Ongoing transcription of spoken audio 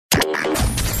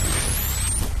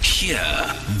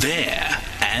Here, there,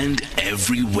 and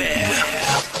everywhere.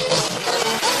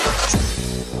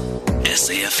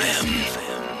 SAFM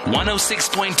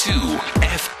 106.2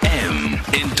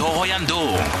 FM in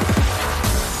Thohoyandou.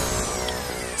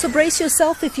 So brace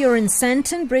yourself if you're in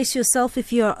Sandton, brace yourself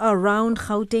if you're around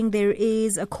Gauteng. There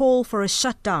is a call for a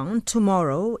shutdown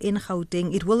tomorrow in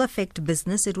Gauteng. It will affect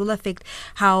business. It will affect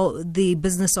how the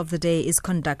business of the day is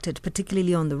conducted,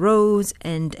 particularly on the roads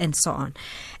and so on.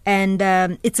 And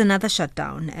it's another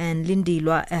shutdown. And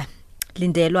Lindelwa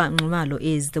Nxumalo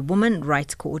is the Women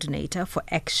Rights Coordinator for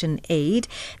Action Aid.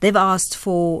 They've asked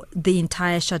for the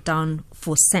entire shutdown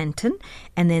for Sandton,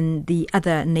 and then the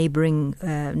other neighboring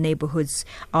neighborhoods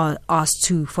are asked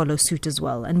to follow suit as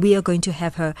well. And we are going to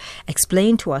have her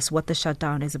explain to us what the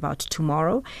shutdown is about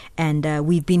tomorrow. And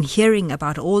we've been hearing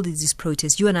about all these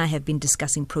protests. You and I have been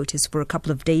discussing protests for a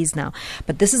couple of days now,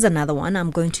 but this is another one.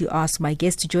 I'm going to ask my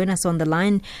guest to join us on the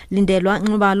line. Lindelwa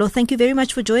Nxumalo, thank you very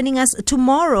much for joining us.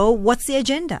 Tomorrow, what's the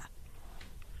agenda?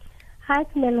 Hi,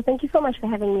 Pamela. Thank you so much for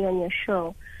having me on your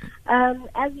show.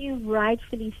 As you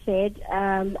rightfully said,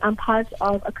 I'm part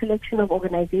of a collection of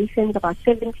organizations, about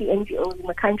 70 NGOs in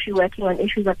the country working on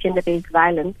issues of gender-based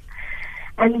violence.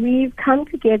 And we've come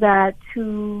together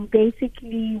to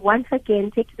basically once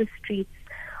again take to the streets,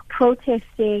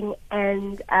 protesting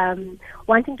and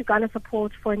wanting to garner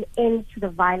support for an end to the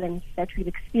violence that we've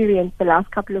experienced the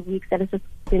last couple of weeks that has just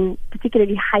been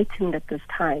particularly heightened at this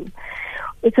time.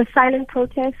 It's a silent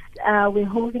protest. We're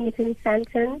holding it in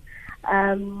Sandton.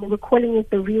 We're calling it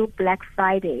the Real Black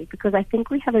Friday because I think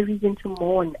we have a reason to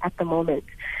mourn at the moment,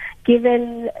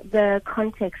 given the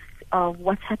context of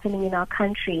what's happening in our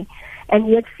country, and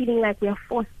yet feeling like we are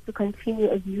forced to continue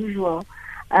as usual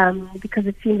because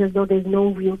it seems as though there's no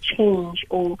real change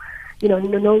or,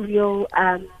 no real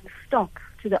stop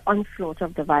to the onslaught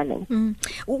of the violence.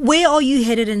 Where are you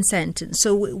headed in Sandton?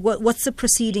 So what's the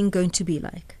proceeding going to be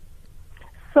like?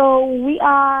 So we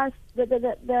are,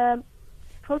 the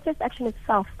protest action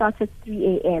itself starts at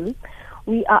 3 a.m.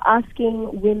 We are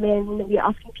asking women, we are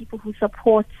asking people who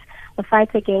support the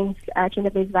fight against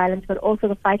gender-based violence, but also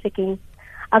the fight against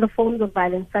other forms of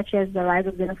violence, such as the rise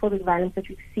of xenophobic violence that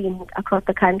we've seen across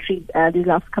the country these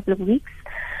last couple of weeks,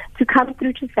 to come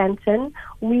through to Sandton.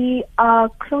 We are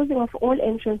closing off all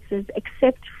entrances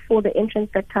except for the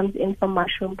entrance that comes in from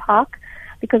Mushroom Park,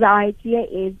 because our idea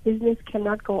is business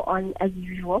cannot go on as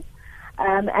usual.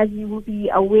 As you will be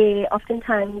aware,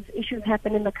 oftentimes issues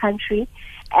happen in the country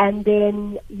and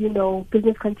then,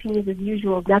 business continues as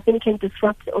usual. Nothing can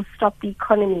disrupt or stop the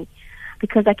economy,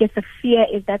 because I guess the fear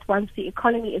is that once the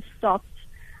economy is stopped,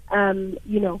 our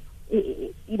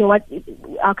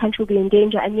country will be in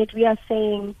danger. And yet we are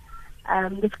saying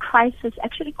this crisis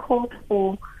actually calls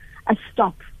for a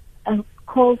stop,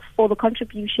 calls for the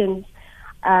contributions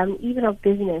even of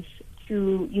business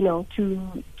to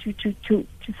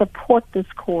support this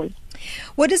cause.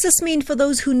 What does this mean for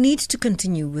those who need to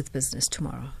continue with business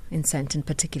tomorrow in Sandton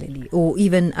particularly, or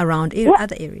even around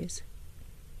other areas?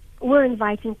 We're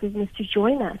inviting business to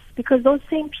join us, because those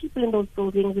same people in those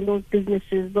buildings, in those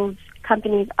businesses, those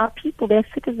companies are people. They're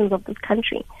citizens of this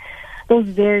country. Those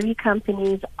very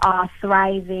companies are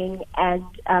thriving and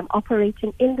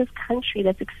operating in this country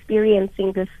that's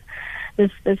experiencing this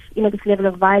level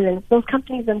of violence. Those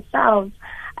companies themselves,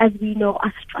 as we know,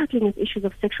 are struggling with issues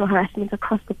of sexual harassment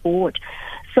across the board.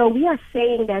 So we are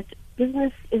saying that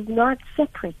business is not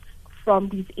separate from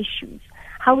these issues.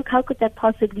 How could that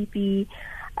possibly be?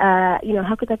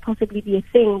 How could that possibly be a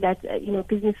thing that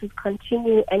businesses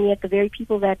continue, and yet the very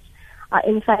people that are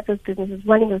inside those businesses,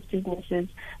 running those businesses,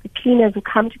 the cleaners who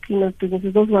come to clean those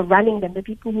businesses, those who are running them, the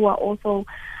people who are also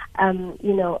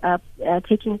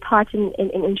taking part in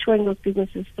ensuring those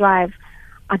businesses thrive,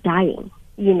 are dying.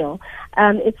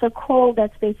 It's a call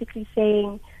that's basically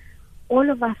saying all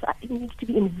of us need to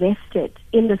be invested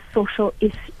in the social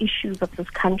issues of this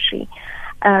country.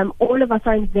 All of us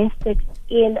are invested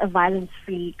in a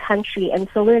violence-free country, and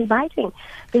so we're inviting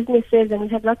businesses, and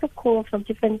we've had lots of calls from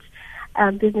different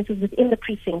businesses within the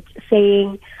precinct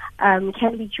saying,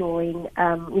 can we join?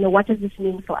 What does this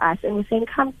mean for us? And we're saying,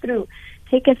 come through,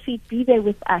 take a seat, be there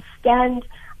with us, stand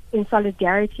in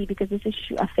solidarity, because this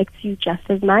issue affects you just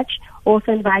as much.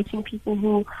 Also inviting people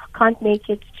who can't make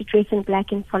it to dress in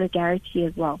black in solidarity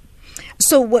as well.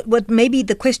 So what maybe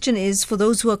the question is, for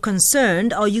those who are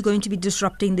concerned, are you going to be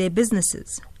disrupting their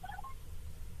businesses?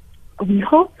 We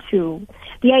hope to.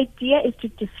 The idea is to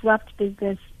disrupt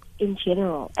business in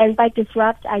general. And by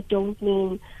disrupt, I don't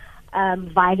mean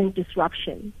violent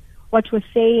disruption. What we're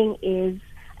saying is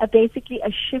basically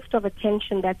a shift of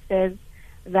attention that says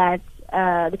that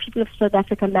the people of South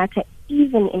Africa matter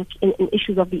even in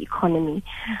issues of the economy.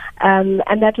 And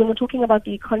that when we're talking about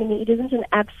the economy, it isn't an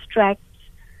abstract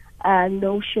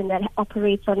notion that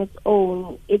operates on its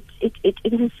own. It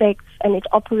intersects and it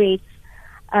operates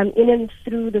in and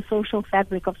through the social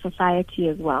fabric of society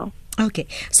as well. Okay.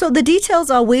 So the details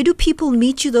are, where do people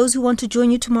meet you, those who want to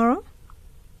join you tomorrow?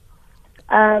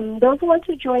 Those who want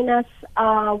to join us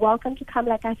are welcome to come,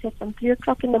 like I said, from 3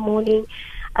 o'clock in the morning.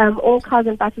 All cars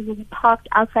and buses will be parked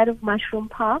outside of Mushroom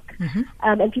Park,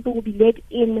 and people will be led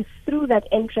in through that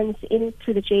entrance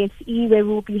into the JSE, where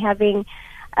we'll be having,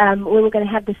 where we're going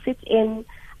to have the sit-in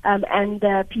and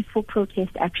the peaceful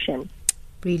protest action.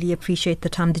 Really appreciate the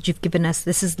time that you've given us.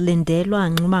 This is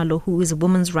Lindelwa Nxumalo, who is a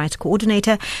women's rights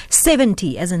coordinator.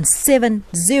 70, as in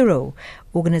 70,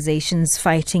 organizations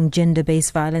fighting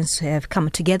gender-based violence have come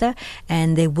together,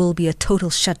 and there will be a total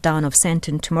shutdown of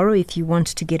Sandton tomorrow. If you want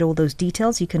to get all those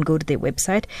details, you can go to their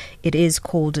website. It is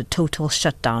called Total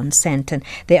Shutdown Sandton.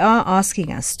 They are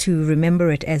asking us to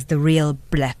remember it as the real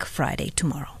Black Friday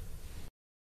tomorrow.